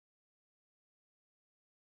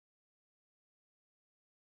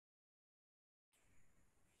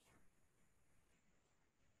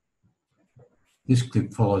This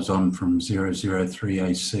clip follows on from 003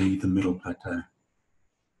 AC, the Middle Plateau.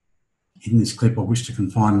 In this clip, I wish to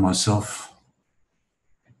confine myself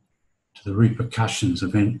to the repercussions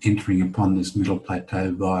of entering upon this Middle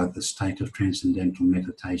Plateau via the state of transcendental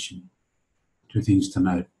meditation. Two things to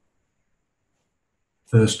note.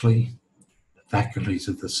 Firstly, the faculties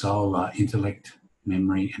of the soul are intellect,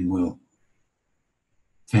 memory, and will.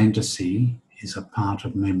 Fantasy is a part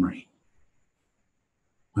of memory.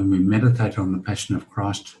 When we meditate on the Passion of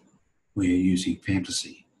Christ, we are using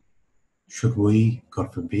fantasy. Should we,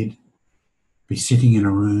 God forbid, be sitting in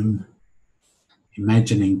a room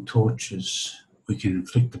imagining tortures we can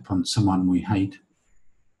inflict upon someone we hate,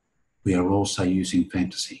 we are also using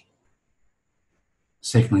fantasy.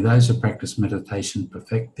 Secondly, those who practice meditation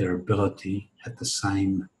perfect their ability at the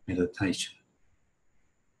same meditation.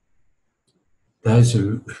 Those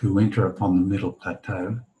who enter upon the Middle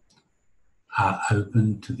Plateau are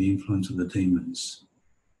open to the influence of the demons.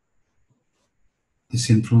 This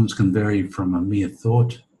influence can vary from a mere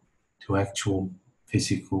thought to actual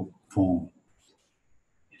physical form.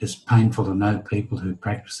 It is painful to know people who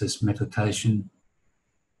practice this meditation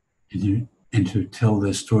and who tell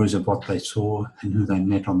their stories of what they saw and who they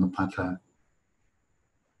met on the plateau.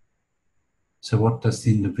 So what does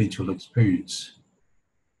the individual experience?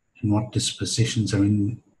 And what dispositions are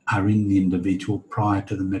in the individual prior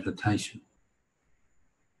to the meditation?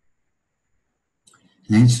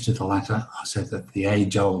 In answer to the latter, I said that the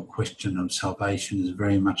age-old question of salvation is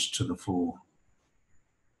very much to the fore.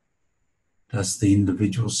 Does the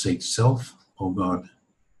individual seek self or God?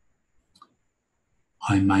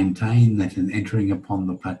 I maintain that in entering upon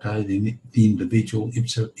the plateau, the individual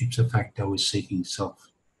ipso facto is seeking self.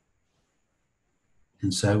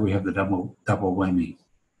 And so we have the double whammy.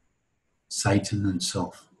 Satan and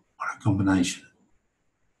self are a combination.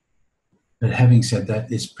 But having said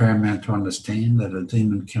that, it's paramount to understand that a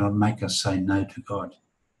demon cannot make us say no to God.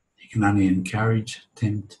 He can only encourage,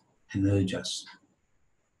 tempt, and urge us.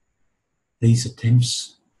 These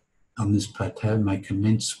attempts on this plateau may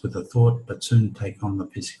commence with a thought, but soon take on the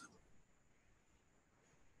physical.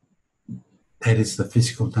 That is the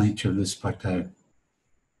physical nature of this plateau.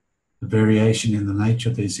 The variation in the nature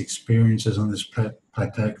of these experiences on this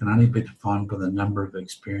plateau can only be defined by the number of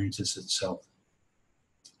experiences itself.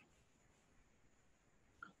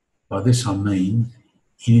 By this I mean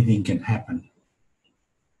anything can happen,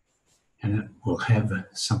 and it will have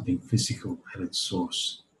something physical at its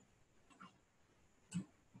source.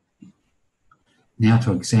 Now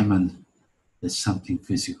to examine this something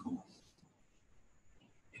physical.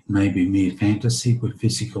 It may be mere fantasy where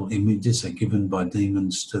physical images are given by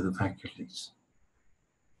demons to the faculties.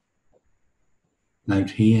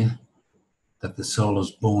 Note here that the soul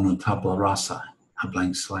is born in tabula rasa, a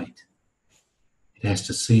blank slate. It has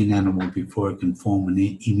to see an animal before it can form an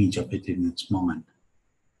image of it in its mind.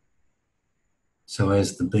 So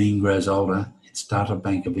as the being grows older, its data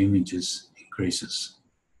bank of images increases.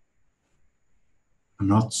 And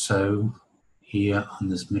not so here on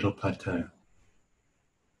this Middle Plateau.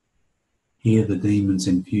 Here the demons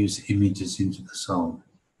infuse images into the soul.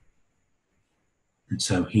 And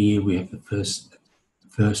so here we have the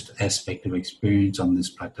first aspect of experience on this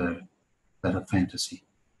plateau, that of fantasy.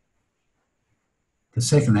 The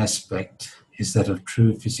second aspect is that of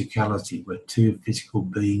true physicality, where two physical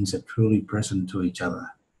beings are truly present to each other.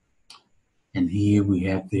 And here we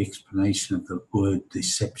have the explanation of the word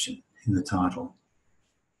deception in the title.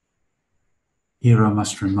 Here I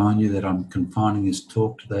must remind you that I'm confining this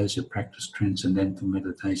talk to those who practice transcendental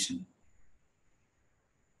meditation.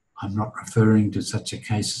 I'm not referring to such a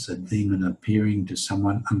case as a demon appearing to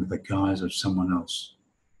someone under the guise of someone else.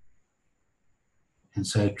 And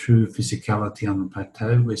so true physicality on the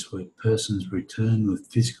plateau is where persons return with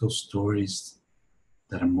physical stories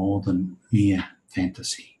that are more than mere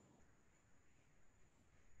fantasy.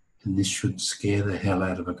 And this should scare the hell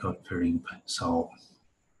out of a God-fearing soul.